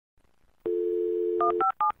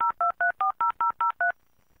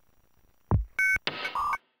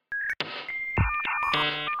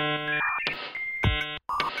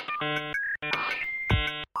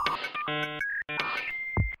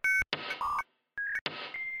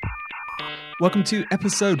Welcome to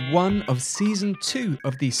episode 1 of season 2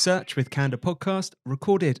 of the Search with Candour podcast,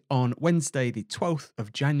 recorded on Wednesday, the 12th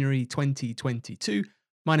of January 2022.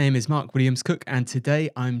 My name is Mark Williams-Cook, and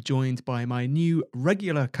today I'm joined by my new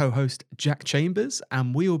regular co-host, Jack Chambers,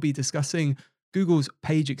 and we will be discussing Google's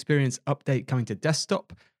page experience update coming to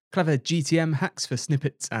desktop, clever GTM hacks for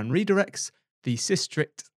snippets and redirects, the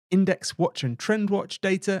Systrix Index Watch and Trend Watch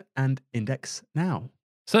data, and Index Now.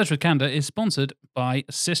 Search with Candour is sponsored by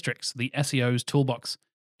Systrix, the SEO's toolbox.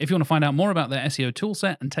 If you want to find out more about their SEO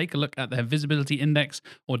toolset and take a look at their visibility index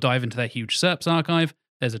or dive into their huge SERPs archive,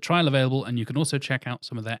 there's a trial available, and you can also check out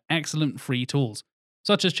some of their excellent free tools,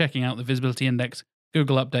 such as checking out the visibility index,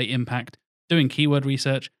 Google Update Impact, doing keyword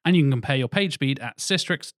research, and you can compare your page speed at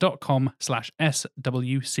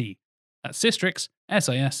systrix.com/SWC. That's Systrix,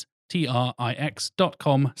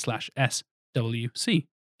 SISTRIX.com/SWC.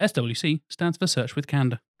 SWC stands for Search with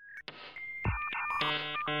Candour.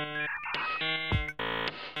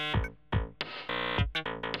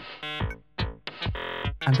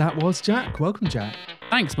 And that was Jack. Welcome, Jack.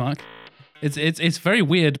 Thanks, Mark. It's very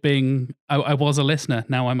weird being, I was a listener,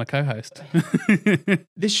 now I'm a co-host.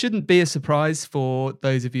 This shouldn't be a surprise for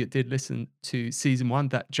those of you that did listen to season 1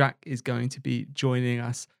 that Jack is going to be joining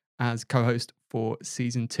us as co-host for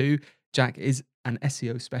season 2. Jack is an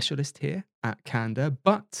SEO specialist here at Candour,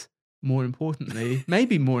 but more importantly,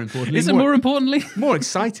 maybe more importantly, more importantly? More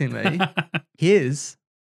excitingly, he is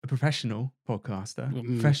a professional podcaster.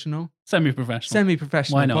 Professional? Semi-professional.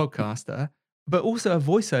 Semi-professional podcaster, but also a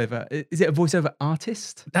voiceover. Is it a voiceover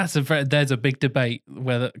artist? There's a big debate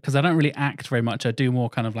whether, because I don't really act very much. I do more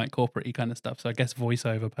kind of like corporate-y kind of stuff. So I guess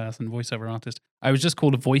voiceover person, voiceover artist. I was just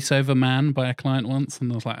called a voiceover man by a client once,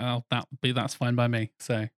 and I was like, oh, that's fine by me.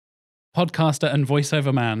 So podcaster and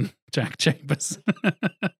voiceover man, Jack Chambers.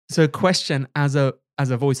 So question as a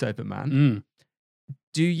voiceover man,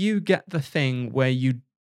 do you get the thing where you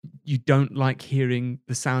don't like hearing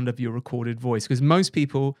the sound of your recorded voice? Because most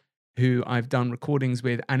people who I've done recordings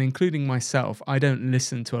with, and including myself, I don't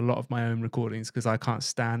listen to a lot of my own recordings because I can't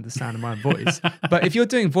stand the sound of my voice. But if you're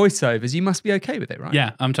doing voiceovers, you must be okay with it, right?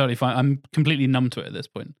 Yeah, I'm totally fine. I'm completely numb to it at this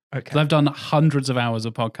point. Okay. 'Cause I've done hundreds of hours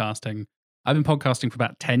of podcasting. I've been podcasting for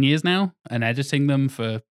about 10 years now and editing them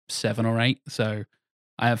for 7 or 8. So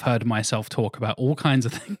I have heard myself talk about all kinds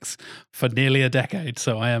of things for nearly a decade.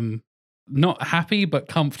 So I am not happy, but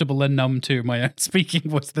comfortable and numb to my own speaking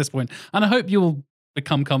voice at this point. And I hope you'll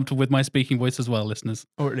become comfortable with my speaking voice as well, listeners.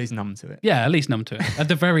 Or at least numb to it. Yeah, at least numb to it. At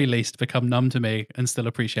the very least, become numb to me and still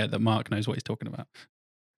appreciate that Mark knows what he's talking about.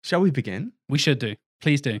 Shall we begin? We should do.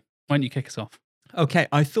 Please do. Why don't you kick us off? Okay,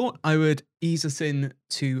 I thought I would ease us in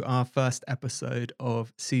to our first episode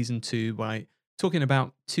of season 2 by talking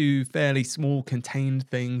about 2 fairly small contained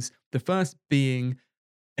things. The first being,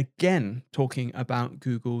 again, talking about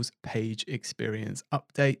Google's page experience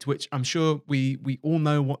update, which I'm sure we all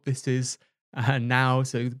know what this is now.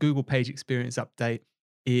 So the Google page experience update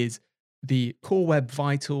is the core web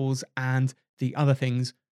vitals and the other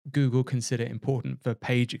things Google consider important for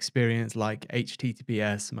page experience, like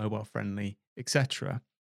HTTPS, mobile friendly, etc.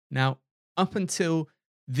 Now, up until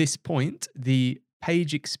this point, the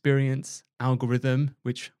page experience algorithm,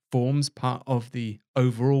 which forms part of the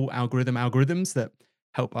overall algorithms that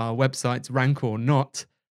help our websites rank or not,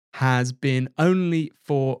 has been only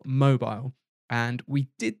for mobile. And we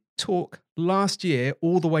did talk last year,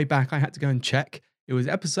 all the way back, I had to go and check. It was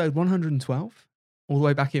episode 112, all the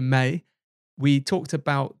way back in May. We talked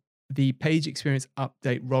about the page experience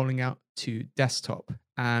update rolling out to desktop,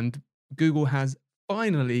 and Google has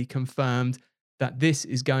finally confirmed that this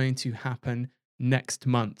is going to happen next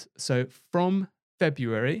month. So from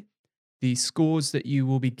February, the scores that you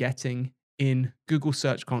will be getting in Google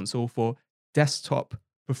Search Console for desktop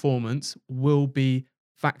performance will be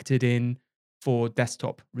factored in for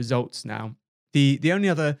desktop results now. The only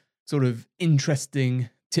other sort of interesting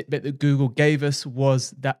tidbit that Google gave us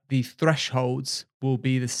was that the thresholds will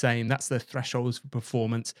be the same. That's the thresholds for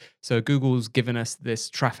performance. So Google's given us this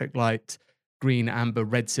traffic light, green, amber,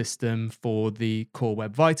 red system for the core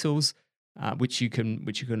web vitals, which you can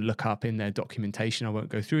look up in their documentation. I won't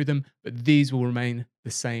go through them, but these will remain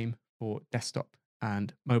the same for desktop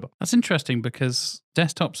and mobile. That's interesting because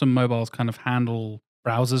desktops and mobiles kind of handle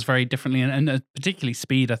browsers very differently, and particularly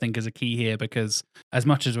speed I think is a key here, because as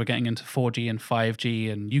much as we're getting into 4G and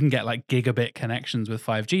 5G and you can get like gigabit connections with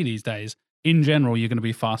 5G these days, in general, you're going to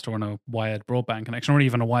be faster on a wired broadband connection or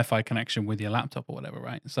even a Wi-Fi connection with your laptop or whatever,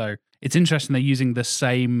 right? So it's interesting they're using the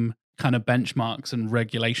same kind of benchmarks and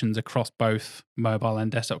regulations across both mobile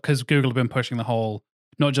and desktop, because Google have been pushing the whole,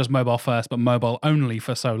 not just mobile first, but mobile only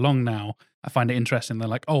for so long now. I find it interesting. They're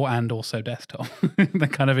like, oh, and also desktop. They're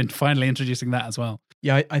kind of finally introducing that as well.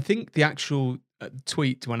 Yeah, I think the actual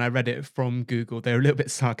tweet, when I read it from Google, they were a little bit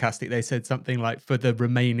sarcastic. They said something like, for the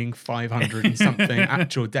remaining 500 and something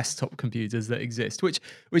actual desktop computers that exist, which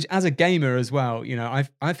as a gamer as well, you know,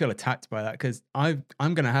 I feel attacked by that, because I'm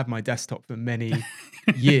going to have my desktop for many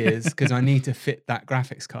years because I need to fit that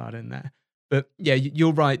graphics card in there. But yeah,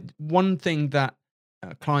 you're right. One thing that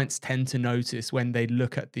clients tend to notice when they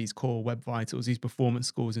look at these core web vitals, these performance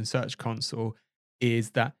scores in Search Console, is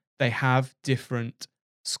that they have different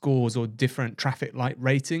scores or different traffic light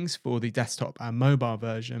ratings for the desktop and mobile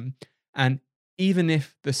version. And even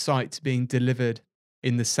if the site's being delivered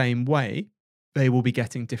in the same way, they will be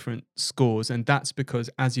getting different scores. And that's because,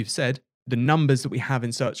 as you've said, the numbers that we have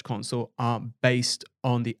in Search Console are based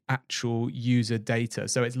on the actual user data.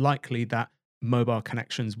 So it's likely that mobile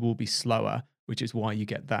connections will be slower, which is why you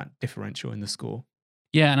get that differential in the score.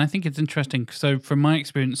 Yeah, and I think it's interesting. So from my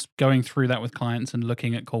experience going through that with clients and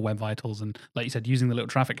looking at Core Web Vitals and, like you said, using the little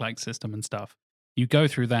traffic light system and stuff, you go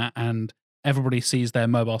through that and everybody sees their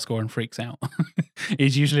mobile score and freaks out.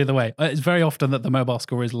 Is usually the way. It's very often that the mobile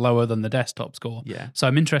score is lower than the desktop score. Yeah. So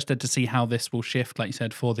I'm interested to see how this will shift, like you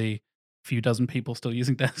said, for the few dozen people still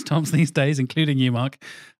using desktops these days, including you, Mark.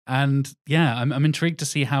 And yeah, I'm intrigued to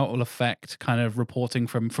see how it will affect kind of reporting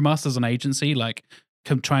from us as an agency, like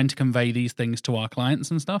trying to convey these things to our clients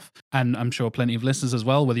and stuff. And I'm sure plenty of listeners as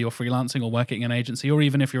well, whether you're freelancing or working in an agency, or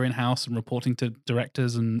even if you're in-house and reporting to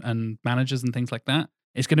directors and managers and things like that.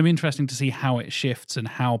 It's going to be interesting to see how it shifts and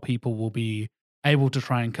how people will be able to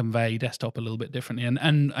try and convey desktop a little bit differently.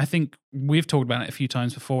 And I think we've talked about it a few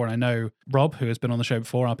times before. And I know Rob, who has been on the show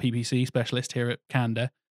before, our PPC specialist here at Candour,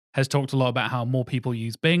 has talked a lot about how more people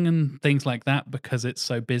use Bing and things like that because it's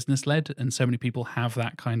so business-led and so many people have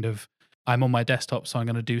that kind of, I'm on my desktop, so I'm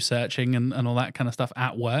going to do searching and all that kind of stuff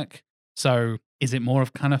at work. So is it more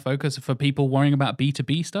of kind of focus for people worrying about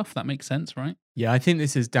B2B stuff? That makes sense, right? Yeah, I think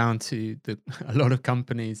this is down to a lot of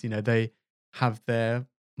companies, you know, they have their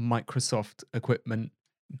Microsoft equipment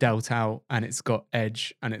dealt out and it's got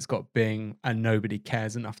Edge and it's got Bing and nobody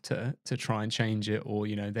cares enough to try and change it, or,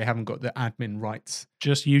 you know, they haven't got the admin rights.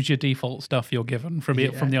 Just use your default stuff you're given from the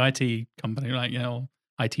IT company, right? You know,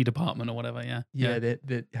 IT department or whatever. Yeah.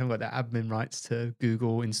 They haven't got the admin rights to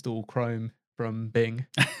Google install Chrome from Bing.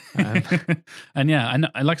 And yeah, and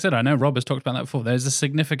like I said, I know Rob has talked about that before. There's a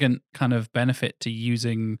significant kind of benefit to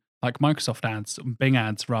using like Microsoft ads, Bing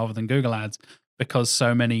ads rather than Google ads, because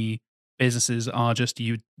so many businesses are just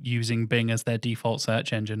using Bing as their default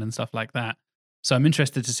search engine and stuff like that. So I'm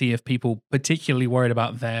interested to see if people particularly worried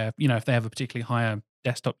about their, you know, if they have a particularly higher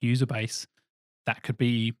desktop user base, that could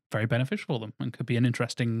be very beneficial for them and could be an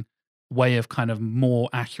interesting way of kind of more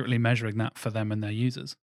accurately measuring that for them and their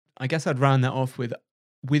users. I guess I'd round that off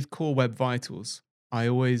with Core Web Vitals. I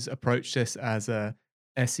always approach this as a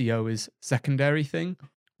SEO is secondary thing,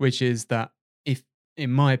 which is that if,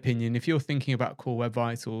 in my opinion, if you're thinking about Core Web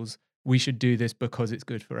Vitals, we should do this because it's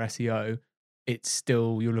good for SEO. It's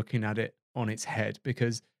still, you're looking at it on its head,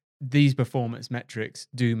 because these performance metrics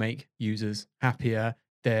do make users happier.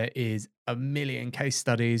 There is a million case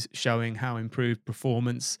studies showing how improved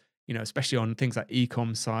performance, you know, especially on things like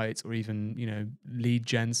e-com sites or even, you know, lead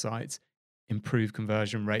gen sites, improve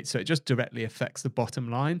conversion rates. So it just directly affects the bottom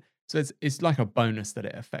line. So it's like a bonus that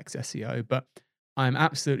it affects SEO. But I'm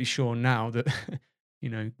absolutely sure now that, you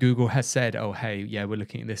know, Google has said, oh, hey, yeah, we're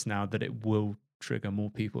looking at this now, that it will trigger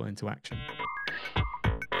more people into action.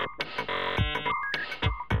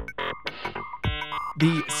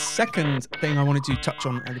 The second thing I wanted to touch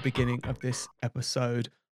on at the beginning of this episode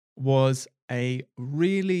was a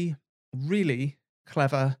really, really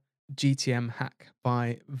clever GTM hack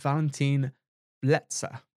by Valentin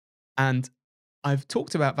Bletzer. And I've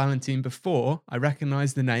talked about Valentin before. I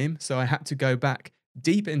recognize the name, so I had to go back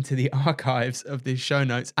deep into the archives of the show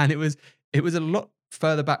notes, and it was a lot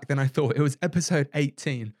further back than I thought. It was episode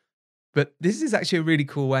 18. But this is actually a really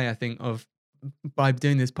cool way, I think, of, by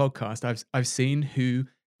doing this podcast, I've seen who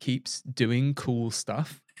keeps doing cool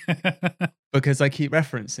stuff because I keep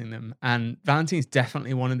referencing them. And Valentin's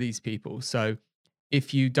definitely one of these people. So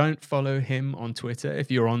if you don't follow him on Twitter,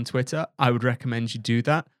 if you're on Twitter, I would recommend you do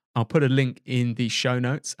that. I'll put a link in the show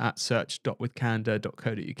notes at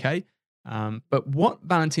search.withcandour.co.uk. But what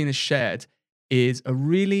Valentin has shared is a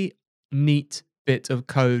really neat bit of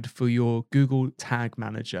code for your Google Tag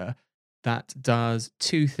Manager that does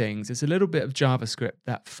two things. It's a little bit of JavaScript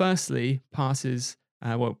that firstly passes,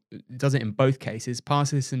 it does it in both cases,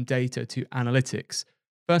 passes some data to analytics.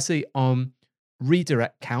 Firstly, on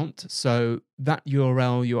redirect count. So that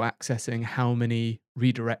URL you're accessing, how many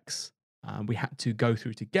redirects we had to go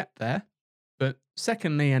through to get there. But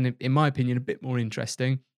secondly, and in my opinion, a bit more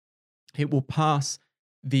interesting, it will pass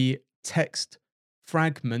the text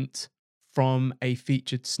fragment from a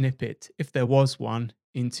featured snippet, if there was one,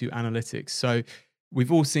 into analytics. So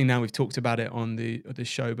we've all seen now, we've talked about it on the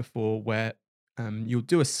show before, where you'll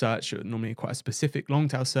do a search, normally quite a specific long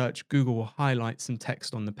tail search. Google will highlight some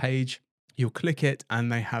text on the page. You'll click it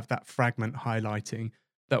and they have that fragment highlighting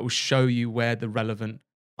that will show you where the relevant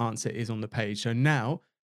answer is on the page. So now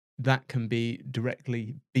that can be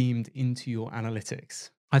directly beamed into your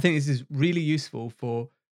analytics. I think this is really useful for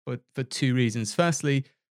two reasons. Firstly,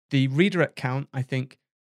 the redirect count, I think,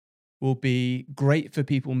 will be great for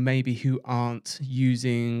people maybe who aren't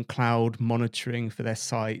using cloud monitoring for their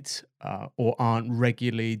site or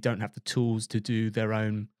don't have the tools to do their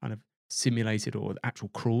own kind of simulated or actual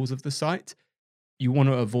crawls of the site. You want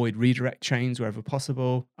to avoid redirect chains wherever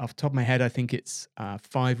possible. Off the top of my head, I think it's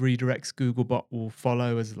 5 redirects Googlebot will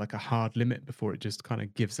follow as like a hard limit before it just kind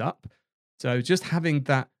of gives up. So just having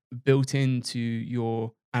that built into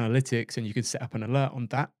your analytics, and you can set up an alert on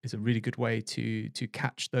that, is a really good way to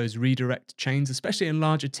catch those redirect chains, especially in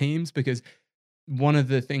larger teams, because one of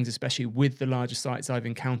the things, especially with the larger sites I've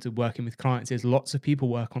encountered working with clients, is lots of people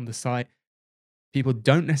work on the site. People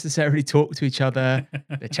don't necessarily talk to each other.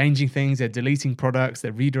 They're changing things, they're deleting products,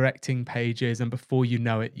 they're redirecting pages, and before you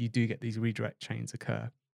know it, you do get these redirect chains occur.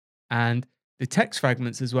 And the text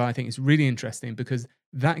fragments as well, I think is really interesting because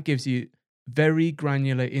that gives you very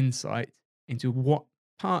granular insight into what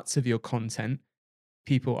parts of your content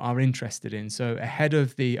people are interested in. So ahead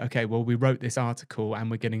of we wrote this article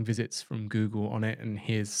and we're getting visits from Google on it, and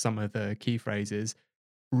here's some of the key phrases,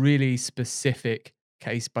 really specific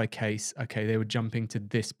case by case. Okay, they were jumping to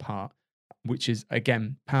this part, which is,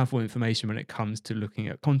 again, powerful information when it comes to looking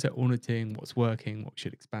at content auditing, what's working, what we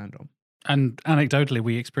should expand on. And anecdotally,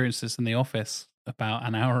 we experienced this in the office about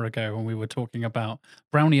an hour ago when we were talking about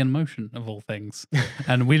Brownian motion, of all things.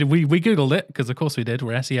 And we Googled it, because of course we did,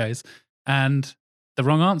 we're SEOs, and the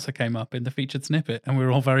wrong answer came up in the featured snippet, and we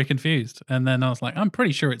were all very confused. And then I was like, I'm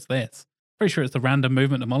pretty sure it's this. Pretty sure it's the random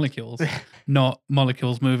movement of molecules, not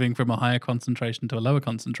molecules moving from a higher concentration to a lower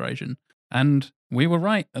concentration. And we were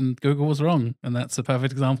right, and Google was wrong. And that's a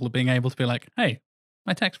perfect example of being able to be like, hey,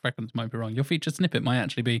 my text fragments might be wrong. Your featured snippet might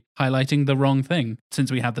actually be highlighting the wrong thing.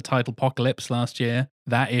 Since we had the title apocalypse last year,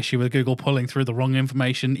 that issue with Google pulling through the wrong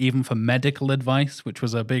information, even for medical advice, which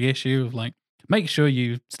was a big issue of like, make sure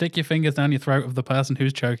you stick your fingers down your throat of the person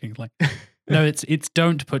who's choking. Like, no, it's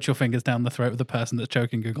don't put your fingers down the throat of the person that's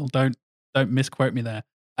choking, Google. Don't misquote me there.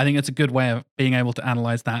 I think it's a good way of being able to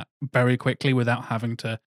analyze that very quickly without having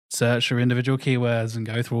to search for individual keywords and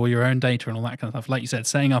go through all your own data and all that kind of stuff. Like you said,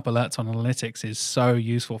 setting up alerts on analytics is so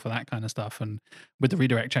useful for that kind of stuff, and with the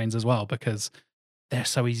redirect chains as well, because they're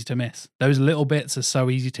so easy to miss. Those little bits are so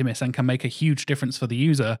easy to miss and can make a huge difference for the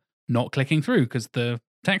user not clicking through because the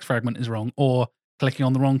text fragment is wrong, or clicking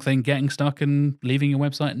on the wrong thing, getting stuck and leaving your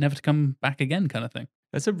website never to come back again kind of thing.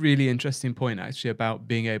 That's a really interesting point, actually, about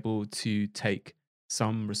being able to take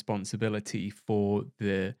some responsibility for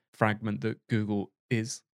the fragment that Google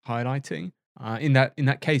is highlighting. In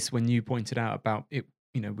that case, when you pointed out about it,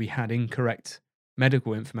 we had incorrect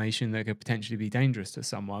medical information that could potentially be dangerous to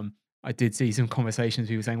someone. I did see some conversations,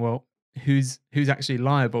 people saying, well, who's actually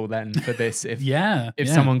liable then for this if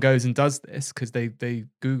someone goes and does this because they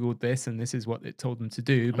Googled this and this is what it told them to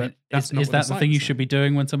do, but is that the thing you should be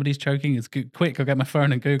doing when somebody's choking? Is quick, I'll get my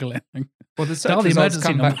phone and Google it. Well, the search results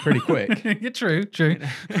come back pretty quick. Yeah, true.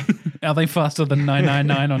 Are they faster than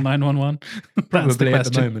 999 or 911? Probably at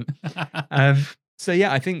the moment. So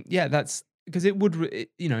yeah, I think that's because it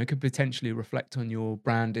could potentially reflect on your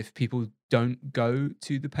brand if people don't go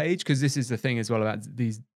to the page, because this is the thing as well about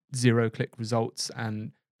these 0-click results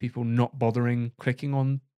and people not bothering clicking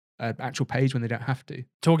on an actual page when they don't have to.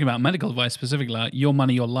 Talking about medical advice specifically, like Your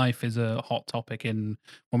Money, Your Life is a hot topic when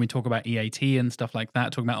we talk about EAT and stuff like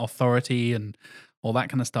that, talking about authority and all that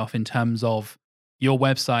kind of stuff in terms of your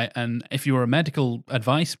website. And if you're a medical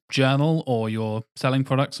advice journal or you're selling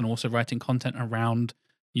products and also writing content around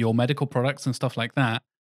your medical products and stuff like that,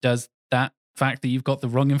 does that fact that you've got the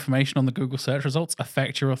wrong information on the Google search results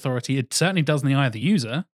affect your authority? It certainly does in the eye of the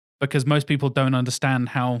user, because most people don't understand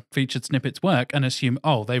how featured snippets work and assume,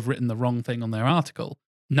 they've written the wrong thing on their article.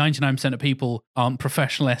 99% of people aren't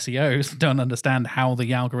professional SEOs, don't understand how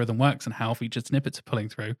the algorithm works and how featured snippets are pulling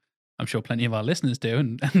through. I'm sure plenty of our listeners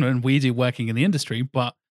do, and we do working in the industry,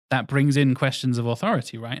 but that brings in questions of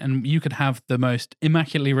authority, right? And you could have the most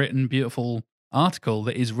immaculately written, beautiful article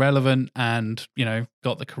that is relevant and,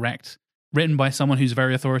 got the correct, written by someone who's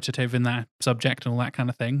very authoritative in that subject and all that kind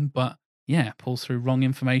of thing. But yeah, pulls through wrong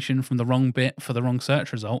information from the wrong bit for the wrong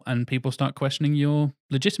search result, and people start questioning your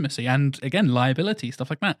legitimacy and, again, liability, stuff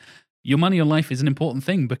like that. Your money or life is an important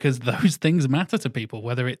thing because those things matter to people,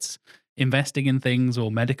 whether it's investing in things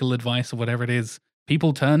or medical advice or whatever it is.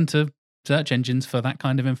 People turn to search engines for that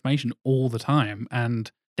kind of information all the time.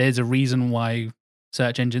 And there's a reason why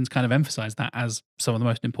search engines kind of emphasize that as some of the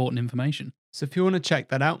most important information. So if you want to check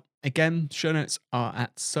that out, again, show notes are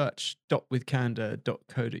at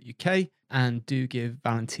search.withcandour.co.uk, and do give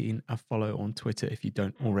Valentine a follow on Twitter if you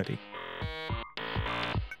don't already.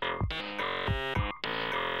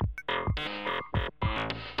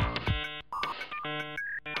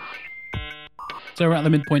 So we're at the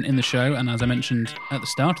midpoint in the show, and as I mentioned at the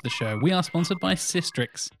start of the show, we are sponsored by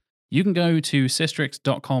Sistrix. You can go to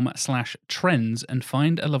sistrix.com/trends and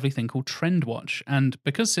find a lovely thing called TrendWatch. And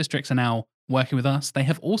because Sistrix are now working with us, they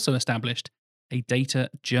have also established a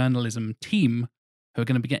data journalism team who are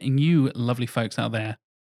going to be getting you lovely folks out there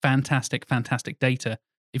fantastic, fantastic data.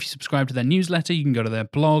 If you subscribe to their newsletter, you can go to their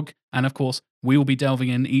blog. And of course, we will be delving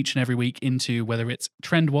in each and every week into whether it's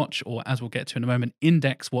TrendWatch or, as we'll get to in a moment,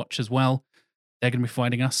 IndexWatch as well. They're going to be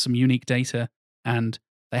providing us some unique data, and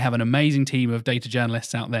they have an amazing team of data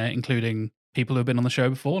journalists out there, including people who have been on the show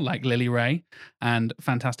before, like Lily Ray, and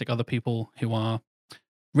fantastic other people who are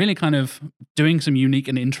really kind of doing some unique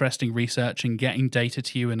and interesting research and getting data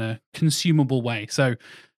to you in a consumable way. So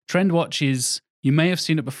TrendWatch is, you may have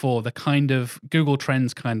seen it before, the kind of Google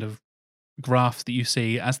Trends kind of graph that you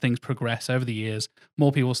see as things progress over the years.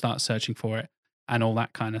 More people start searching for it and all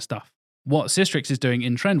that kind of stuff. What Sistrix is doing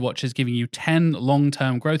in TrendWatch is giving you 10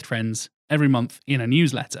 long-term growth trends every month in a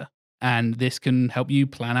newsletter. And this can help you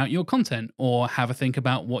plan out your content or have a think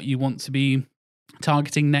about what you want to be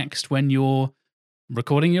targeting next when you're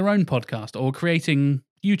recording your own podcast or creating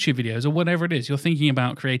YouTube videos or whatever it is. You're thinking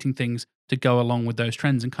about creating things to go along with those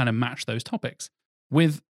trends and kind of match those topics.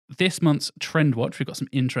 With this month's TrendWatch, we've got some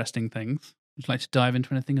interesting things. Would you like to dive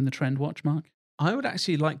into anything in the TrendWatch, Mark? I would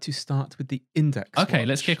actually like to start with the Index Okay, Watch.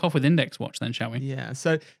 let's kick off with Index Watch then, shall we? Yeah,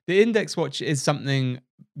 so the Index Watch is something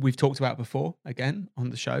we've talked about before, again, on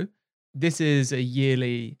the show. This is a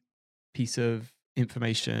yearly piece of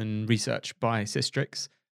information research by Sistrix,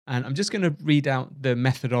 and I'm just going to read out the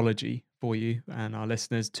methodology for you and our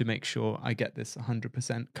listeners to make sure I get this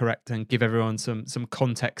 100% correct and give everyone some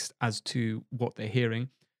context as to what they're hearing.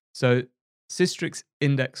 So Sistrix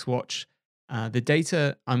Index Watch, the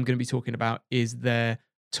data I'm going to be talking about is their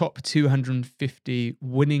top 250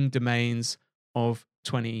 winning domains of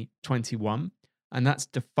 2021. And that's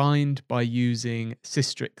defined by using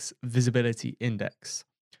Sistrix Visibility Index.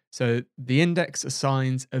 So the index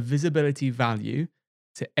assigns a visibility value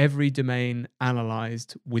to every domain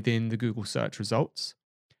analyzed within the Google search results.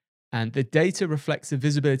 And the data reflects the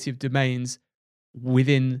visibility of domains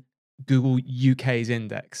within Google UK's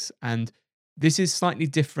index. And this is slightly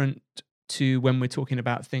different to when we're talking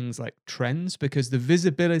about things like trends, because the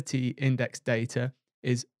visibility index data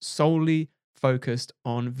is solely focused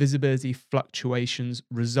on visibility fluctuations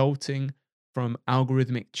resulting from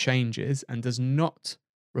algorithmic changes and does not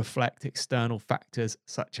reflect external factors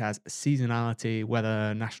such as seasonality,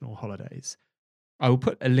 weather, national holidays. I will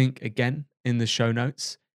put a link again in the show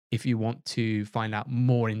notes if you want to find out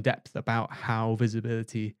more in depth about how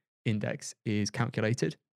visibility index is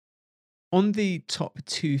calculated. On the top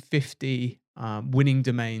 250 winning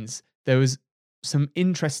domains, there was some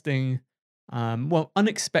interesting,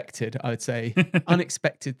 unexpected, I would say,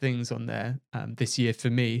 unexpected things on there this year for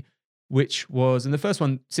me, which was, and the first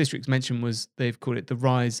one Sistrix mentioned was they've called it the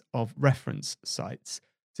rise of reference sites.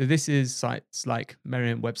 So this is sites like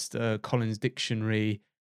Merriam-Webster, Collins Dictionary,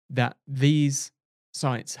 that these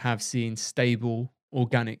sites have seen stable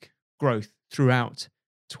organic growth throughout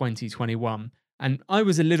 2021. And I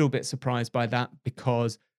was a little bit surprised by that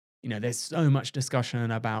because, there's so much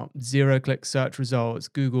discussion about zero-click search results,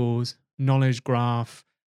 Google's knowledge graph,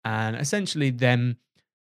 and essentially them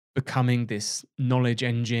becoming this knowledge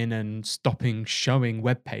engine and stopping showing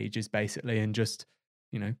web pages basically and just,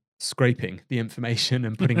 scraping the information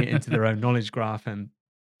and putting it into their own knowledge graph and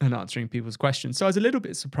answering people's questions. So I was a little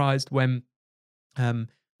bit surprised when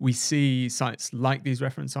we see sites like these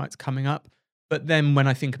reference sites coming up. But then when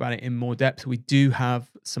I think about it in more depth, we do have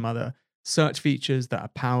some other search features that are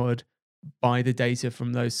powered by the data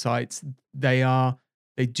from those sites. They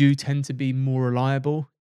do tend to be more reliable,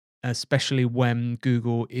 especially when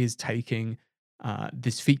Google is taking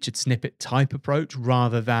this featured snippet type approach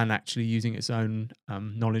rather than actually using its own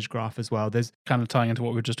knowledge graph as well. There's kind of tying into what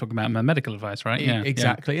we were just talking about in medical advice, right? Yeah,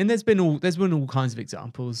 exactly. And there's been all kinds of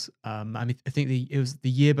examples. I mean, I think it was the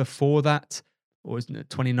year before that, or was it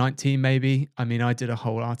 2019 maybe? I mean, I did a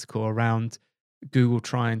whole article around Google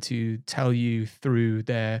trying to tell you through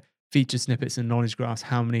their feature snippets and knowledge graphs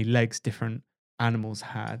how many legs different animals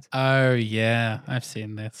had. Oh yeah, I've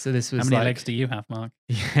seen this. So this was how many legs do you have, Mark?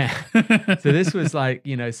 Yeah. So this was like,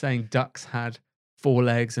 saying ducks had 4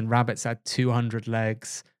 legs and rabbits had 200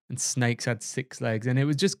 legs and snakes had 6 legs, and it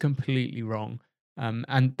was just completely wrong.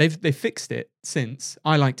 And they've fixed it since.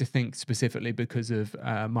 I like to think specifically because of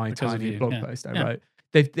my tiny blog post I wrote.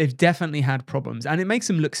 They've definitely had problems, and it makes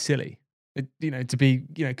them look silly. To be,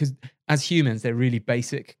 because as humans, they're really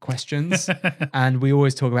basic questions. And we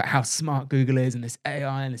always talk about how smart Google is and this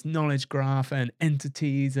AI and this knowledge graph and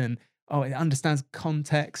entities and, it understands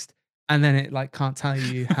context. And then it can't tell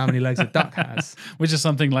you how many legs a duck has. Which is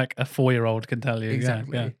something like a 4-year-old can tell you.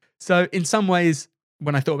 Exactly. Yeah. So in some ways,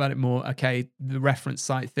 when I thought about it more, okay, the reference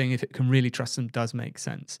site thing, if it can really trust them, does make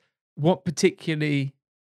sense. What particularly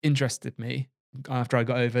interested me after I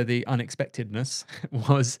got over the unexpectedness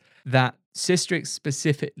was that Systrix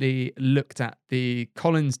specifically looked at the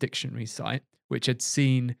Collins Dictionary site, which had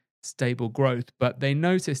seen stable growth, but they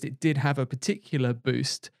noticed it did have a particular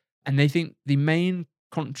boost. And they think the main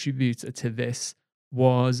contributor to this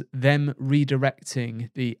was them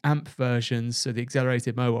redirecting the AMP versions, so the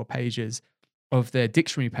accelerated mobile pages of their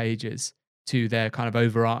dictionary pages, to their kind of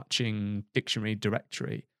overarching dictionary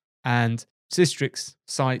directory. And Systrix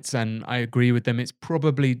cites, and I agree with them, it's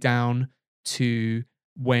probably down to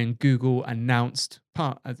when Google announced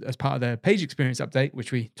as part of their page experience update,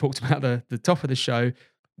 which we talked about at the top of the show,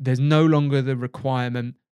 there's no longer the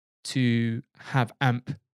requirement to have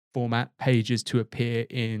AMP format pages to appear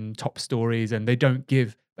in top stories, and they don't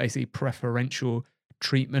give basically preferential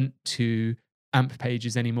treatment to AMP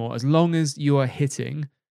pages anymore. As long as you are hitting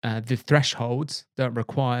the thresholds that are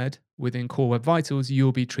required within Core Web Vitals,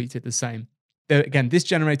 you'll be treated the same. Again, this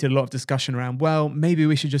generated a lot of discussion around, well, maybe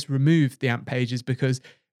we should just remove the AMP pages, because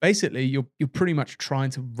basically you're pretty much trying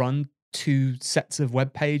to run 2 sets of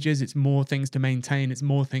web pages. It's more things to maintain. It's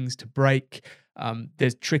more things to break.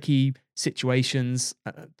 There's tricky situations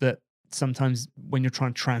that sometimes when you're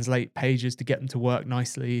trying to translate pages to get them to work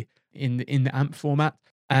nicely in the AMP format.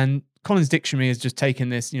 And Collins Dictionary has just taken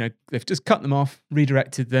this, they've just cut them off,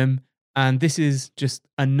 redirected them. And this is just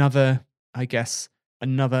another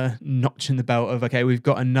notch in the belt of, okay, we've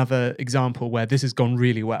got another example where this has gone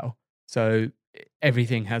really well. So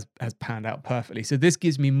everything has panned out perfectly. So this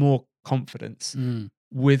gives me more confidence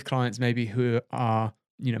with clients maybe who are,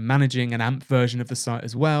 managing an AMP version of the site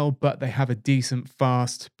as well, but they have a decent,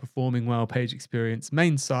 fast, performing well page experience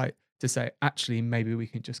main site, to say, actually, maybe we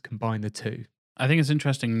can just combine the two. I think it's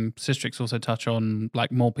interesting. Systrix also touch on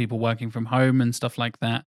more people working from home and stuff like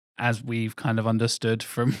that. As we've kind of understood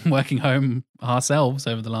from working home ourselves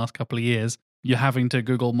over the last couple of years, you're having to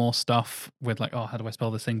Google more stuff with how do I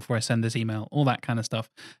spell this thing before I send this email, all that kind of stuff.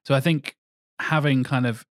 So I think having kind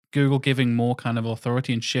of Google giving more kind of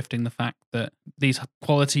authority and shifting the fact that these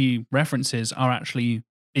quality references are actually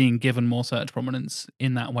being given more search prominence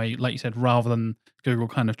in that way, like you said, rather than Google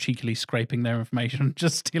kind of cheekily scraping their information,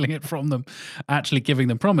 just stealing it from them, actually giving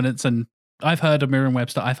them prominence. And I've heard of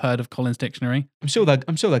Merriam-Webster. I've heard of Collins Dictionary. I'm sure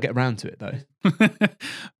they'll get around to it though.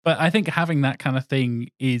 But I think having that kind of thing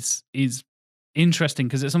is interesting,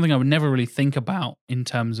 because it's something I would never really think about in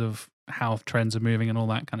terms of how trends are moving and all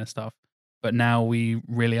that kind of stuff. But now we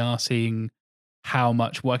really are seeing how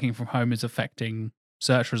much working from home is affecting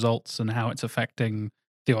search results and how it's affecting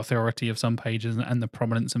the authority of some pages and the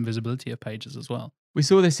prominence and visibility of pages as well. We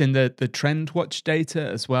saw this in the TrendWatch data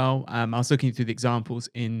as well. I was looking through the examples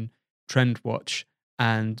in TrendWatch,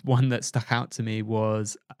 and one that stuck out to me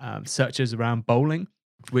was searches around bowling,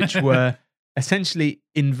 which were essentially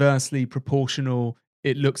inversely proportional,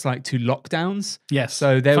 it looks like, to lockdowns. Yes.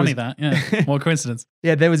 So there funny that, yeah. What coincidence.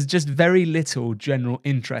 Yeah, there was just very little general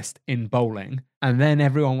interest in bowling. And then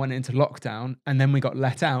everyone went into lockdown, and then we got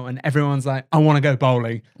let out, and everyone's like, I want to go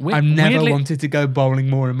bowling. I've never wanted to go bowling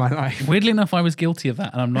more in my life. Weirdly enough, I was guilty of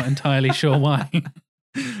that, and I'm not entirely sure why.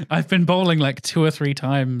 I've been bowling 2 or 3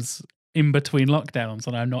 times in between lockdowns,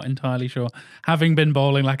 and I'm not entirely sure. Having been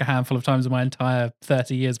bowling a handful of times in my entire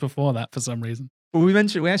 30 years before that for some reason. Well, we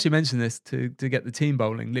actually mentioned this to get the team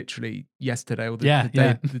bowling literally yesterday or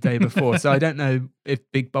the day before. So I don't know if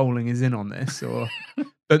Big Bowling is in on this,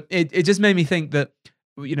 but it just made me think that,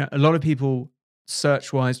 a lot of people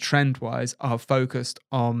search-wise, trend-wise, are focused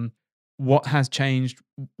on what has changed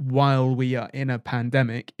while we are in a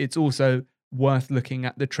pandemic. It's also worth looking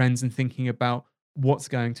at the trends and thinking about what's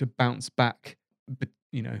going to bounce back. But,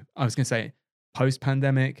 you know, I was going to say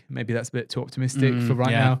post-pandemic, maybe that's a bit too optimistic for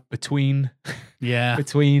right now, between things.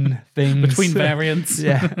 Between variants.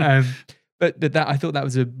 Yeah. But that, I thought that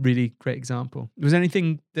was a really great example. Was there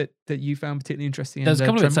anything that you found particularly interesting? There's a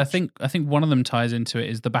couple of bits. I think one of them ties into it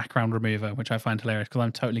is the background remover, which I find hilarious because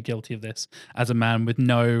I'm totally guilty of this as a man with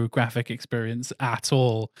no graphic experience at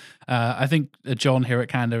all. I think John here at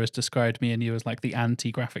Candour has described me and you as like the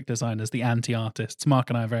anti-graphic designers, the anti-artists. Mark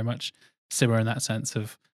and I are very much similar in that sense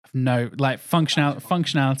of no, like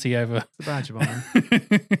functionality over. It's a badge of honor.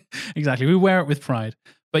 Exactly. We wear it with pride.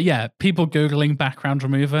 But yeah, people Googling background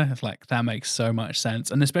remover, it's like, that makes so much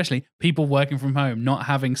sense. And especially people working from home, not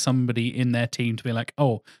having somebody in their team to be like,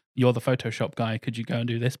 oh, you're the Photoshop guy. Could you go and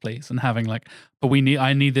do this, please? And having like, but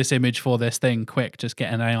I need this image for this thing quick. Just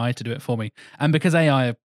get an AI to do it for me. And because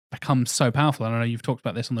AI becomes so powerful, and I know you've talked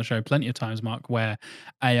about this on the show plenty of times, Mark, where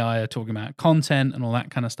AI are talking about content and all that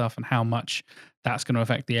kind of stuff and how much that's going to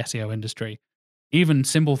affect the SEO industry. Even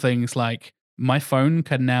simple things like, my phone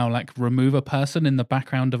can now like remove a person in the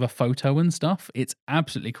background of a photo and stuff. It's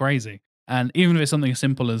absolutely crazy. And even if it's something as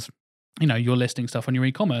simple as, you know, you're listing stuff on your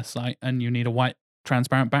e-commerce site and you need a white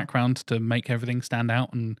transparent background to make everything stand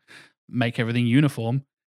out and make everything uniform,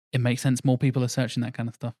 it makes sense more people are searching that kind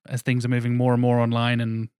of stuff as things are moving more and more online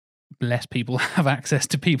and less people have access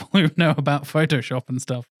to people who know about Photoshop and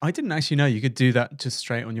stuff. I didn't actually know you could do that just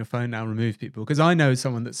straight on your phone now, remove people. Because I know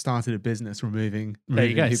someone that started a business removing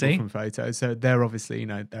people from photos. So they're obviously, you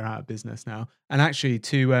know, they're out of business now. And actually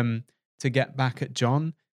to get back at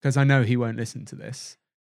John, because I know he won't listen to this.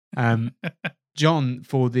 John,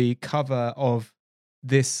 for the cover of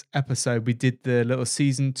this episode, we did the little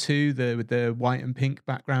season 2, with the white and pink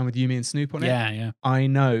background with Yumi and Snoop on it. Yeah. I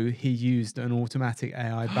know he used an automatic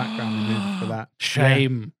AI background remover for that.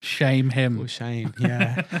 Shame him. Oh, shame,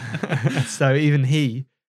 yeah. So even he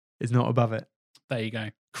is not above it. There you go.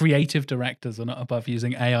 Creative directors are not above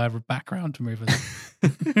using AI background removers.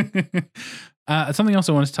 Something else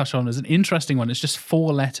I wanted to touch on is an interesting one. It's just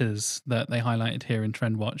 4 letters that they highlighted here in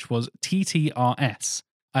TrendWatch was TTRS.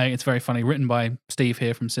 It's very funny, written by Steve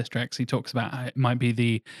here from Systrix. He talks about how it might be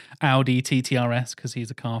the Audi TTRS because he's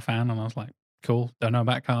a car fan. And I was like, cool, don't know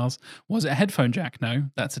about cars. Was it a headphone jack? No,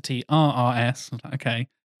 that's a TRRS. I was like, okay.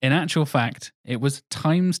 In actual fact, it was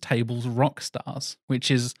Times Tables Rockstars, which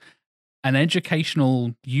is an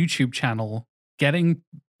educational YouTube channel getting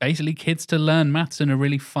basically kids to learn maths in a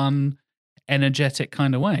really fun, energetic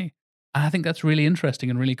kind of way. And I think that's really interesting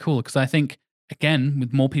and really cool because I think, again,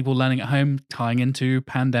 with more people learning at home, tying into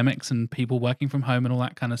pandemics and people working from home and all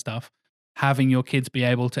that kind of stuff, having your kids be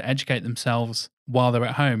able to educate themselves while they're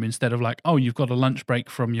at home instead of like, oh, you've got a lunch break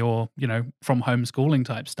from your, you know, from homeschooling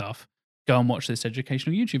type stuff, go and watch this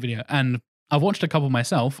educational YouTube video. And I've watched a couple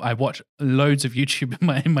myself. I watch loads of YouTube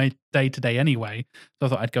in my day-to-day anyway, so I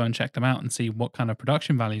thought I'd go and check them out and see what kind of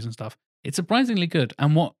production values and stuff. It's surprisingly good.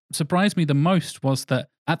 And what surprised me the most was that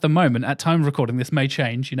at the moment, at time of recording, this may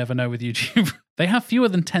change, you never know with YouTube, they have fewer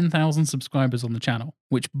than 10,000 subscribers on the channel,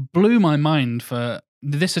 which blew my mind.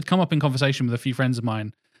 This had come up in conversation with a few friends of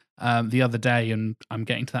mine the other day, and I'm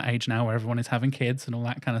getting to that age now where everyone is having kids and all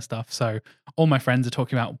that kind of stuff. So all my friends are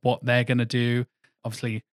talking about what they're going to do,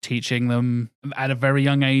 obviously teaching them at a very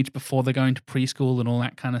young age before they're going to preschool and all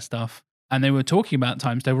that kind of stuff. And they were talking about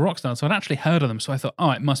Times Table Rockstars, so I'd actually heard of them. So I thought,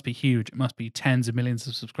 oh, it must be huge. It must be tens of millions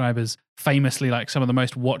of subscribers. Famously, like some of the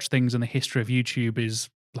most watched things in the history of YouTube is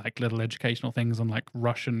like little educational things on like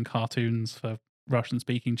Russian cartoons for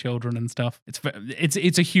Russian-speaking children and stuff.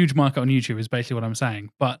 It's a huge market on YouTube, is basically what I'm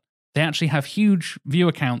saying. But they actually have huge view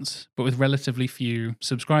accounts, but with relatively few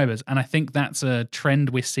subscribers. And I think that's a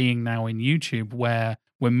trend we're seeing now in YouTube, where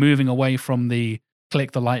we're moving away from the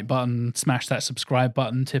click the like button, smash that subscribe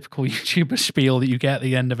button, typical YouTuber spiel that you get at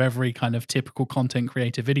the end of every kind of typical content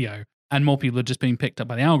creator video. And more people are just being picked up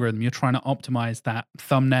by the algorithm. You're trying to optimize that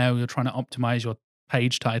thumbnail. You're trying to optimize your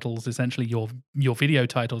page titles, essentially your video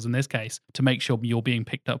titles in this case, to make sure you're being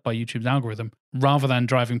picked up by YouTube's algorithm. Rather than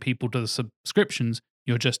driving people to the subscriptions,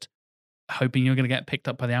 you're just hoping you're going to get picked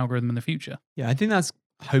up by the algorithm in the future. Yeah, I think that's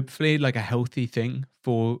hopefully like a healthy thing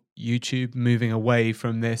for YouTube, moving away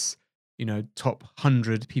from this, you know, top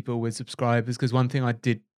 100 people with subscribers. Because one thing I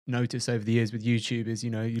did notice over the years with YouTube is,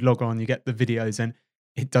 you know, you log on, you get the videos, and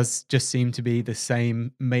it does just seem to be the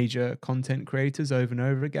same major content creators over and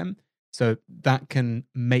over again. So that can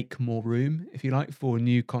make more room, if you like, for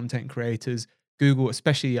new content creators. Google,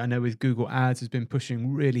 especially I know with Google Ads, has been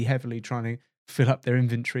pushing really heavily trying to fill up their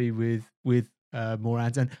inventory with more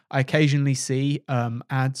ads. And I occasionally see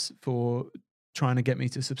ads for trying to get me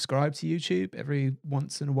to subscribe to YouTube every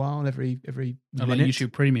once in a while, every Like minute.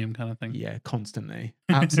 YouTube Premium kind of thing. Yeah, constantly.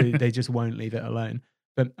 Absolutely. They just won't leave it alone.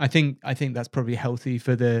 But I think that's probably healthy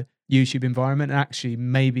for the YouTube environment, and actually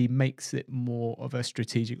maybe makes it more of a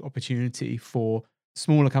strategic opportunity for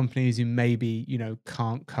smaller companies who maybe,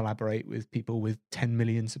 can't collaborate with people with 10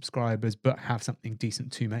 million subscribers, but have something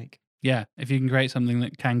decent to make. Yeah, if you can create something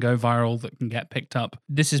that can go viral, that can get picked up.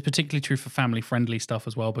 This is particularly true for family-friendly stuff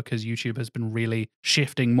as well, because YouTube has been really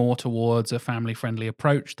shifting more towards a family-friendly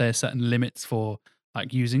approach. There's certain limits for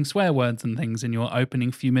like using swear words and things in your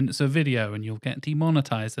opening few minutes of video, and you'll get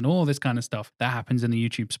demonetized and all this kind of stuff that happens in the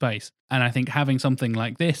YouTube space. And I think having something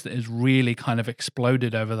like this that has really kind of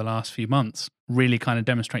exploded over the last few months really kind of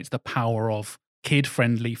demonstrates the power of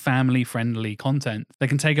kid-friendly, family-friendly content that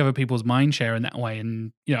can take over people's mind share in that way.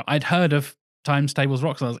 And, I'd heard of Times Tables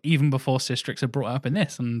Rock Stars even before Sistrix had brought it up in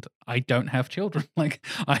this, and I don't have children. Like,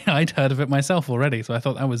 I'd heard of it myself already, so I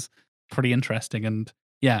thought that was pretty interesting. And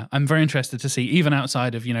yeah, I'm very interested to see, even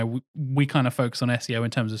outside of, we kind of focus on SEO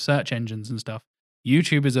in terms of search engines and stuff.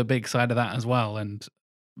 YouTube is a big side of that as well. And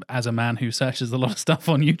as a man who searches a lot of stuff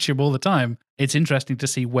on YouTube all the time, it's interesting to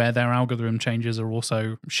see where their algorithm changes are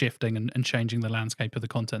also shifting and changing the landscape of the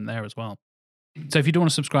content there as well. So if you do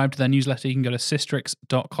want to subscribe to their newsletter, you can go to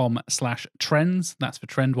sistrix.com/trends. That's for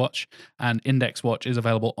TrendWatch. And Index Watch is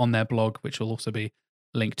available on their blog, which will also be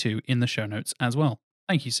linked to in the show notes as well.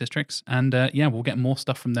 Thank you, Sistrix. And we'll get more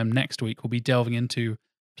stuff from them next week. We'll be delving into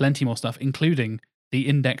plenty more stuff, including the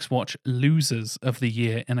Index Watch losers of the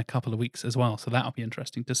year in a couple of weeks as well. So that'll be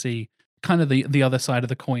interesting to see kind of the other side of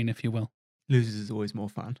the coin, if you will. Losers is always more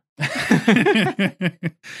fun.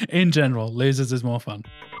 In general, losers is more fun.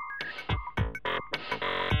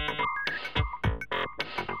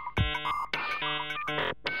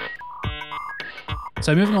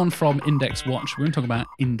 So moving on from Index Watch, we're going to talk about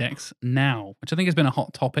Index Now, which I think has been a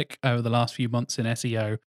hot topic over the last few months in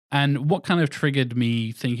SEO. And what kind of triggered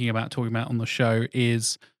me thinking about talking about on the show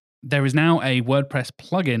is there is now a WordPress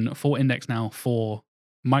plugin for Index Now for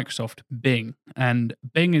Microsoft Bing. And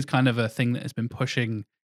Bing is kind of a thing that has been pushing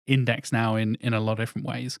Index Now in a lot of different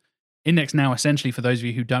ways. Index Now, essentially, for those of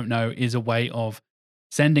you who don't know, is a way of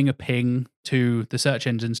sending a ping to the search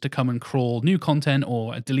engines to come and crawl new content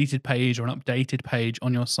or a deleted page or an updated page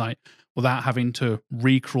on your site without having to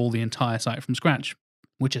recrawl the entire site from scratch,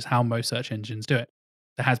 which is how most search engines do it.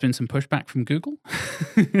 There has been some pushback from Google.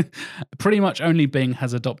 Pretty much only Bing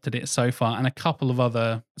has adopted it so far, and a couple of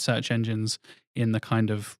other search engines in the kind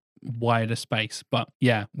of wider space. But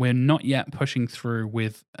yeah, we're not yet pushing through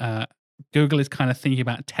with Google is kind of thinking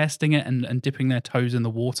about testing it and dipping their toes in the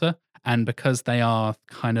water. And because they are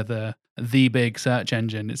kind of the big search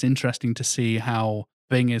engine, it's interesting to see how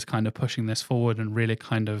Bing is kind of pushing this forward and really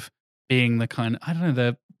kind of being the kind of, I don't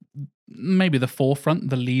know, maybe the forefront,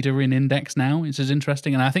 the leader in Index Now, which is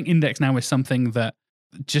interesting. And I think Index Now is something that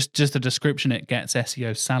just the description it gets SEO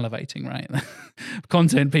salivating, right?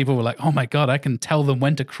 Content people were like, oh my God, I can tell them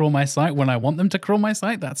when to crawl my site when I want them to crawl my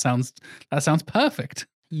site. That sounds perfect.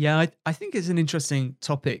 Yeah, I think it's an interesting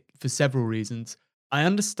topic for several reasons. I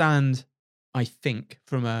understand, I think,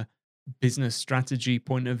 from a business strategy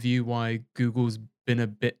point of view, why Google's been a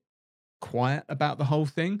bit quiet about the whole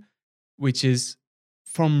thing, which is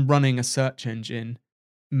from running a search engine,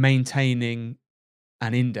 maintaining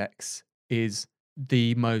an index is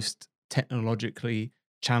the most technologically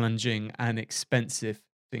challenging and expensive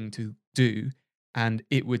thing to do. And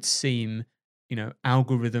it would seem,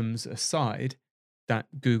 algorithms aside,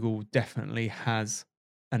 that Google definitely has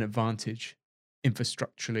an advantage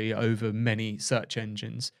infrastructurally over many search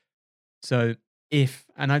engines. So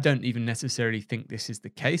and I don't even necessarily think this is the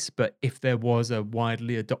case, but if there was a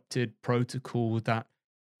widely adopted protocol that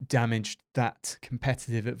damaged that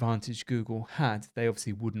competitive advantage Google had, they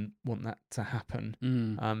obviously wouldn't want that to happen.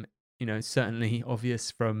 Certainly obvious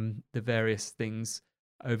from the various things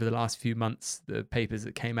over the last few months, the papers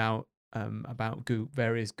that came out about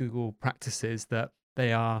various Google practices, that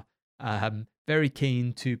they are very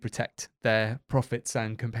keen to protect their profits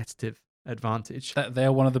and competitive advantage.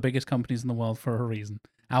 They're one of the biggest companies in the world for a reason.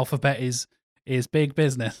 Alphabet is big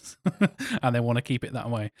business and they want to keep it that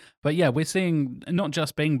way. But yeah, we're seeing not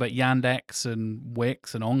just Bing, but Yandex and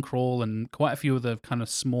Wix and OnCrawl and quite a few of the kind of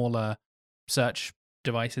smaller search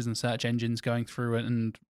devices and search engines going through it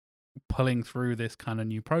and pulling through this kind of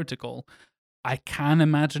new protocol. I can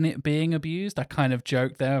imagine it being abused. I kind of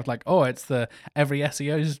joked there of like, oh, it's the every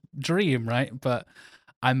SEO's dream, right? But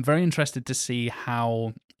I'm very interested to see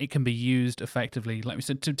how it can be used effectively, like we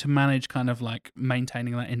said, to manage kind of like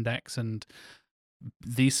maintaining that index. And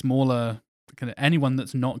these smaller, anyone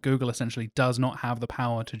that's not Google essentially does not have the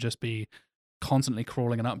power to just be constantly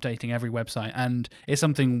crawling and updating every website. And it's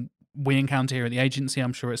something we encounter here at the agency.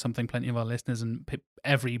 I'm sure it's something plenty of our listeners and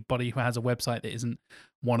everybody who has a website that isn't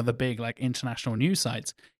one of the big like international news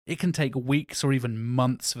sites, it can take weeks or even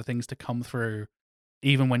months for things to come through,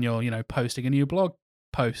 even when you're, posting a new blog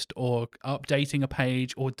post or updating a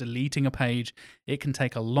page or deleting a page. It can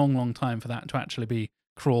take a long, long time for that to actually be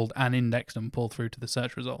crawled and indexed and pulled through to the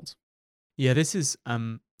search results. Yeah, this is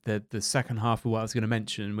the second half of what I was going to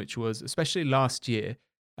mention, which was especially last year.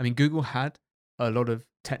 I mean, Google had a lot of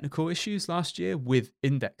technical issues last year with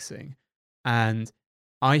indexing. And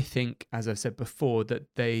I think, as I've said before, that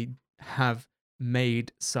they have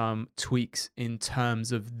made some tweaks in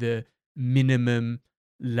terms of the minimum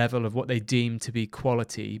level of what they deem to be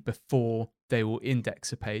quality before they will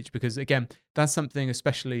index a page. Because again, that's something,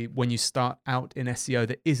 especially when you start out in SEO,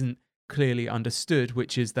 that isn't clearly understood,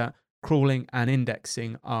 which is that crawling and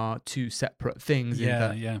indexing are two separate things.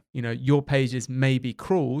 Your pages may be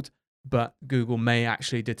crawled, but Google may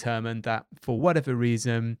actually determine that for whatever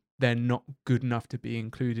reason, they're not good enough to be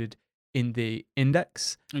included in the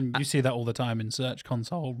index. And you see that all the time in Search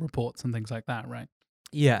Console reports and things like that, right?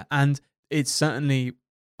 Yeah, and it's certainly,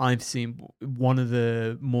 I've seen one of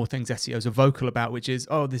the more things SEOs are vocal about, which is,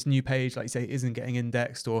 this new page, like you say, isn't getting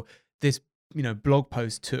indexed, or this blog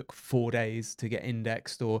post took 4 days to get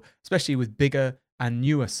indexed, or especially with bigger and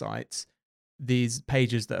newer sites, these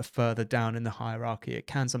pages that are further down in the hierarchy, it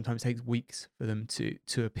can sometimes take weeks for them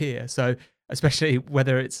to appear. So especially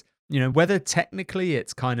whether technically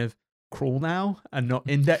it's kind of crawl now and not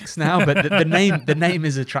index now, but the name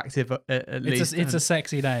is attractive at least. It's a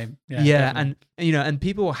sexy name. Yeah, and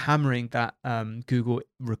people are hammering that Google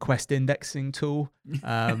request indexing tool.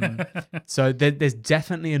 So there's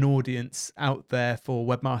definitely an audience out there for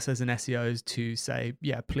webmasters and SEOs to say,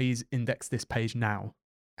 yeah, please index this page now.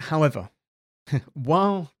 However,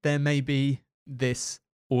 while there may be this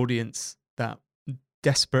audience that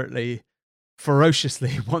desperately,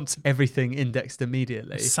 ferociously wants everything indexed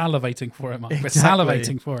immediately, salivating for it, Mark. Exactly. We're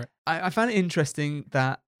salivating for it. I found it interesting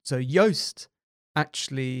that Yoast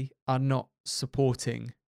actually are not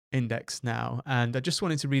supporting index now, and I just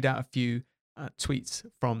wanted to read out a few tweets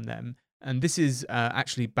from them. And this is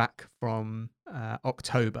actually back from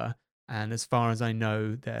October, and as far as I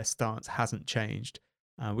know, their stance hasn't changed.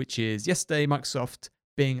 Which is, yesterday, Microsoft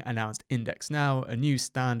Bing announced Index Now, a new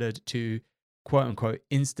standard to quote unquote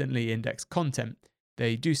instantly index content.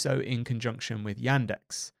 They do so in conjunction with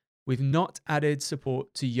Yandex. We've not added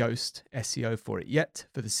support to Yoast SEO for it yet,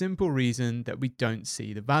 for the simple reason that we don't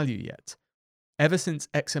see the value yet. Ever since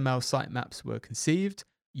XML sitemaps were conceived,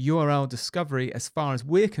 URL discovery, as far as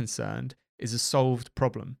we're concerned, is a solved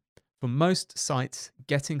problem. For most sites,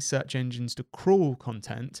 getting search engines to crawl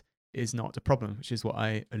content is not a problem, which is what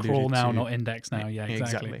I alluded to. Crawl now, not index now. Yeah,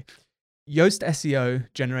 exactly. Yoast SEO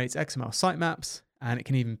generates XML sitemaps, and it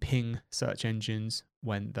can even ping search engines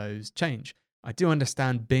when those change. I do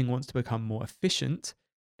understand Bing wants to become more efficient.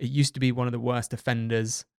 It used to be one of the worst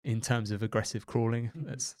offenders in terms of aggressive crawling.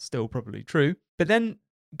 That's still probably true. But then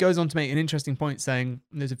goes on to make an interesting point, saying,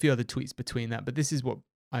 there's a few other tweets between that, but this is what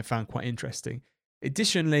I found quite interesting.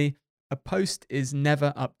 Additionally, a post is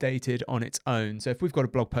never updated on its own. So if we've got a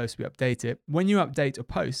blog post, we update it. When you update a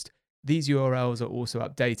post, these URLs are also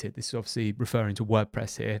updated. This is obviously referring to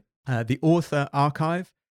WordPress here. The author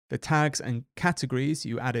archive, the tags and categories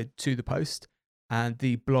you added to the post, and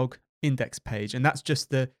the blog index page. And that's just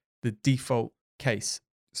the default case.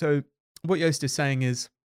 So what Yoast is saying is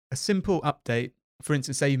a simple update. For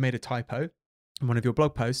instance, say you made a typo in one of your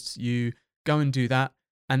blog posts, you go and do that,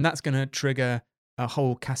 and that's going to trigger a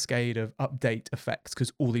whole cascade of update effects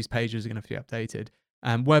because all these pages are going to be updated.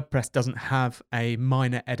 WordPress doesn't have a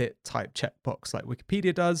minor edit type checkbox like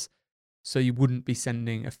Wikipedia does, so you wouldn't be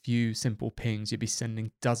sending a few simple pings, you'd be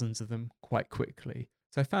sending dozens of them quite quickly.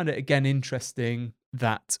 So I found it again interesting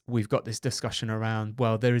that we've got this discussion around,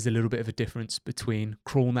 well, there is a little bit of a difference between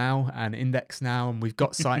crawl now and index now, and we've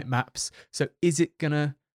got sitemaps. So is it going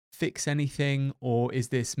to fix anything, or is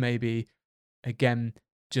this maybe, again,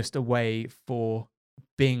 just a way for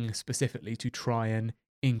Bing specifically to try and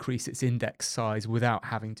increase its index size without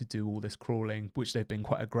having to do all this crawling, which they've been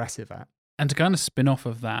quite aggressive at? And to kind of spin off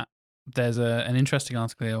of that, there's an interesting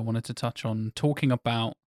article here I wanted to touch on, talking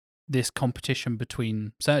about this competition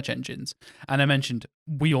between search engines. And I mentioned,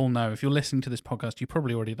 we all know, if you're listening to this podcast, you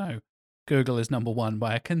probably already know Google is number one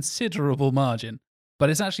by a considerable margin. But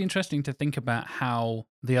it's actually interesting to think about how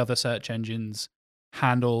the other search engines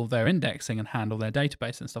handle their indexing and handle their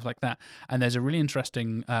database and stuff like that. And there's a really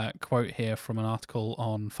interesting quote here from an article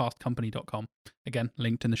on fastcompany.com, again,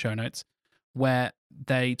 linked in the show notes, where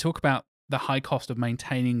they talk about the high cost of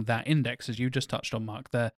maintaining that index, as you just touched on, Mark.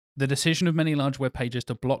 The decision of many large web pages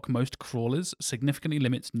to block most crawlers significantly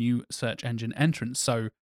limits new search engine entrants. So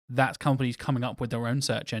that's companies coming up with their own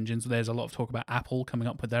search engines. There's a lot of talk about Apple coming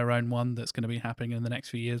up with their own one that's going to be happening in the next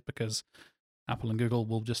few years, because Apple and Google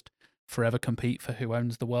will just forever compete for who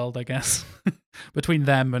owns the world, I guess, between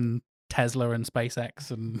them and Tesla and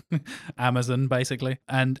SpaceX and Amazon, basically.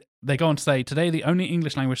 And they go on to say, today the only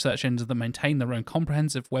English language search engines that maintain their own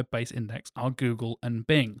comprehensive web-based index are Google and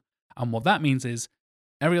Bing. And what that means is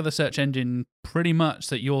every other search engine pretty much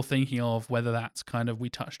that you're thinking of, whether that's kind of, we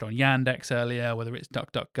touched on Yandex earlier, whether it's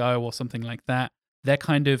DuckDuckGo or something like that, they're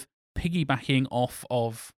kind of piggybacking off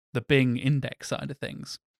of the Bing index side of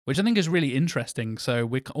things, which I think is really interesting. So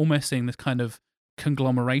we're almost seeing this kind of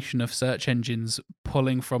conglomeration of search engines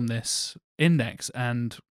pulling from this index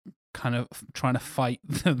and kind of trying to fight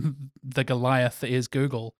the Goliath that is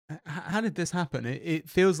Google. How did this happen? It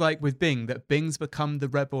feels like with Bing that Bing's become the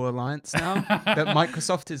Rebel Alliance now. That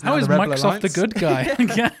Microsoft is now the Rebel Alliance. How is Microsoft the good guy?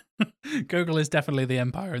 Yeah. Google is definitely the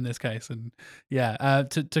empire in this case. And yeah,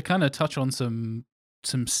 to kind of touch on some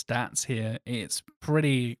stats here, it's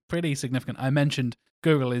pretty significant. I mentioned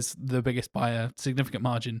Google is the biggest by a significant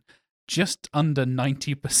margin. Just under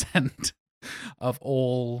 90% of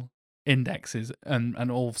all indexes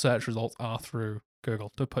and all search results are through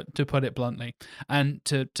Google, to put it bluntly. And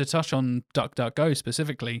to touch on DuckDuckGo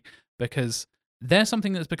specifically, because they're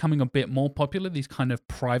something that's becoming a bit more popular, these kind of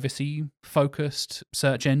privacy-focused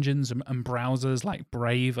search engines and browsers like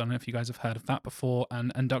Brave. I don't know if you guys have heard of that before.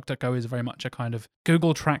 And DuckDuckGo is very much a kind of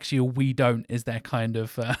Google tracks you, we don't, is their kind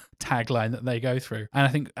of tagline that they go through. And I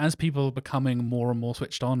think as people are becoming more and more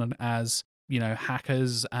switched on, and as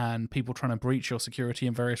hackers and people trying to breach your security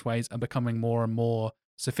in various ways are becoming more and more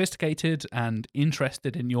sophisticated and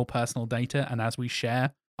interested in your personal data, and as we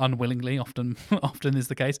share unwillingly, often is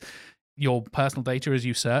the case, your personal data as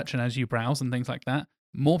you search and as you browse and things like that,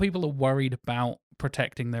 more people are worried about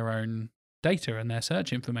protecting their own data and their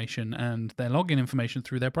search information and their login information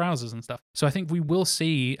through their browsers and stuff. So I think we will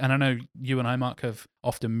see, and I know you and I, Mark, have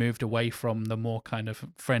often moved away from the more kind of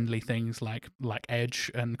friendly things like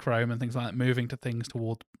Edge and Chrome and things like that, moving to things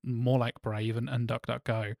toward more like Brave and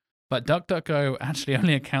DuckDuckGo. But DuckDuckGo actually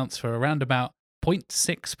only accounts for around about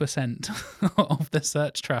 0.6% of the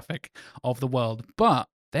search traffic of the world. But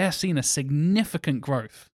they're seeing a significant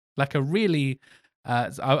growth, like a really,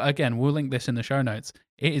 again, we'll link this in the show notes.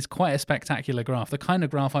 It is quite a spectacular graph, the kind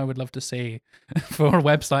of graph I would love to see for a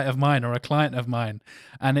website of mine or a client of mine.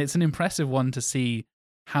 And it's an impressive one to see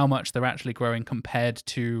how much they're actually growing compared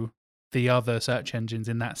to the other search engines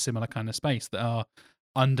in that similar kind of space that are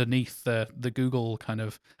underneath the Google kind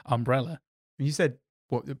of umbrella. You said,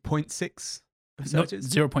 what, 0.6 of searches?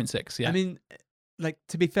 0.6, yeah. I mean, like,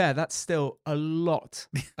 to be fair, that's still a lot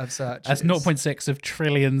of searches. That's 0.6 of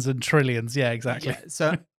trillions and trillions. Yeah, exactly. Yeah,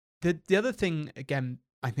 so the other thing, again,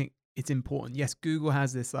 I think it's important. Yes, Google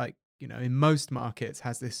has this, like, in most markets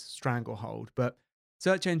has this stranglehold, but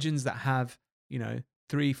search engines that have,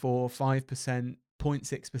 3, 4, 5%,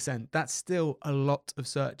 0.6%, that's still a lot of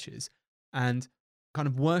searches. And kind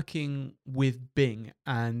of working with Bing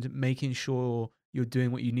and making sure you're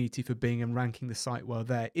doing what you need to for Bing and ranking the site well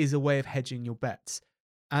there is a way of hedging your bets.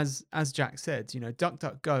 As Jack said,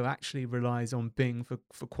 DuckDuckGo actually relies on Bing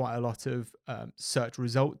for quite a lot of search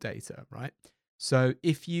result data, right? So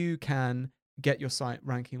if you can get your site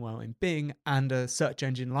ranking well in Bing and a search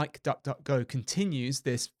engine like DuckDuckGo continues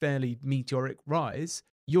this fairly meteoric rise,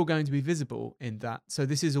 you're going to be visible in that. So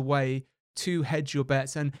this is a way to hedge your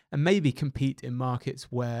bets and maybe compete in markets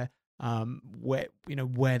where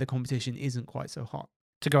the competition isn't quite so hot.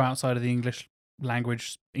 To go outside of the English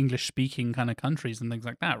language, English speaking kind of countries and things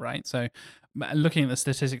like that, right? So looking at the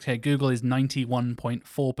statistics here, Google is 91.4%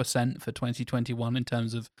 for 2021 in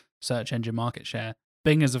terms of search engine market share.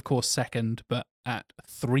 Bing is, of course, second, but at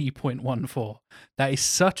 3.14. That is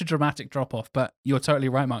such a dramatic drop-off, but you're totally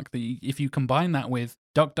right, Mark. If you combine that with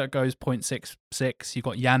DuckDuckGo's 0.66, you've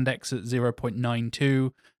got Yandex at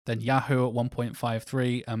 0.92, then Yahoo at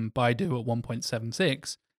 1.53, and Baidu at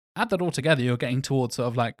 1.76. Add that all together, you're getting towards sort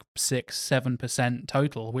of like 6-7%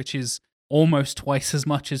 total, which is almost twice as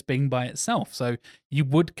much as Bing by itself. So you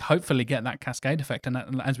would hopefully get that cascade effect.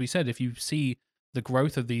 And as we said, if you see the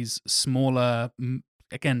growth of these smaller,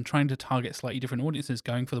 again, trying to target slightly different audiences,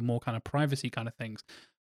 going for the more kind of privacy kind of things,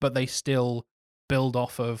 but they still build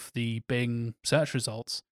off of the Bing search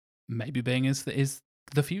results, maybe Bing is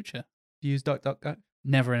the future. Use DuckDuckGo?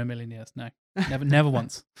 Never in a million years, no. Never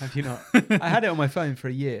once. Have you not? I had it on my phone for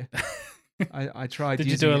a year. I tried. Did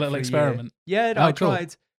you do a little experiment? Yeah, no, I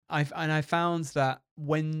tried. I found that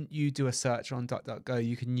when you do a search on DuckDuckGo,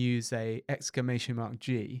 you can use a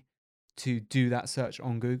 !G to do that search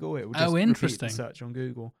on Google. It will just repeat interesting. the search on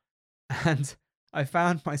Google. And I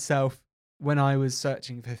found myself, when I was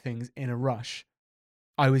searching for things in a rush,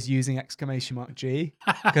 I was using !G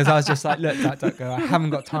because I was just like, look, DuckDuckGo, I haven't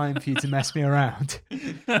got time for you to mess me around.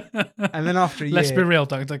 And then after a year... Let's be real,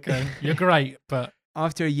 DuckDuckGo. You're great, but...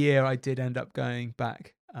 After a year, I did end up going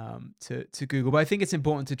back to Google. But I think it's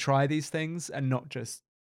important to try these things and not just,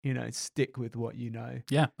 stick with what you know.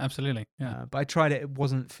 Yeah, absolutely. Yeah. But I tried it. It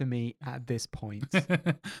wasn't for me at this point.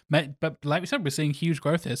 But like we said, we're seeing huge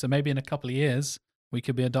growth here. So maybe in a couple of years, we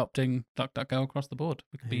could be adopting DuckDuckGo across the board.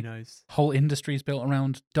 We could Who knows? Whole industries built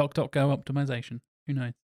around DuckDuckGo optimization. Who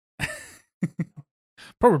knows?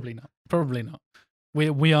 Probably not. Probably not.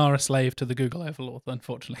 We are a slave to the Google overlord,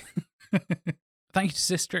 unfortunately. Thank you to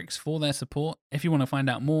Sistrix for their support. If you want to find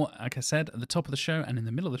out more, like I said, at the top of the show and in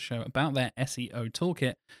the middle of the show about their SEO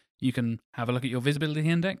toolkit, you can have a look at your visibility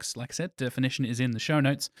index. Like I said, definition is in the show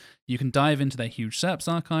notes. You can dive into their huge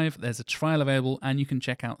SERPs archive. There's a trial available, and you can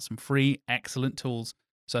check out some free, excellent tools,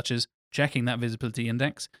 such as checking that visibility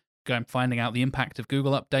index, finding out the impact of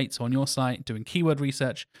Google updates on your site, doing keyword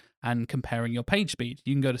research, and comparing your page speed.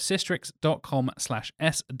 You can go to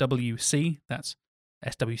sistrix.com/SWC. That's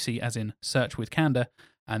SWC as in search with candor,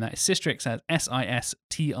 and that is Sistrix as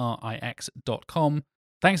SISTRIX.com.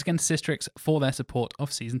 Thanks again to Sistrix for their support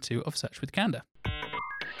of Season 2 of Search with Candor.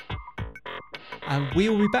 And we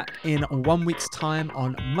will be back in 1 week's time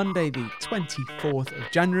on Monday, the 24th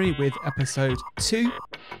of January with episode 2.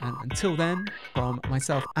 And until then, from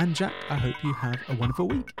myself and Jack, I hope you have a wonderful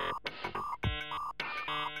week.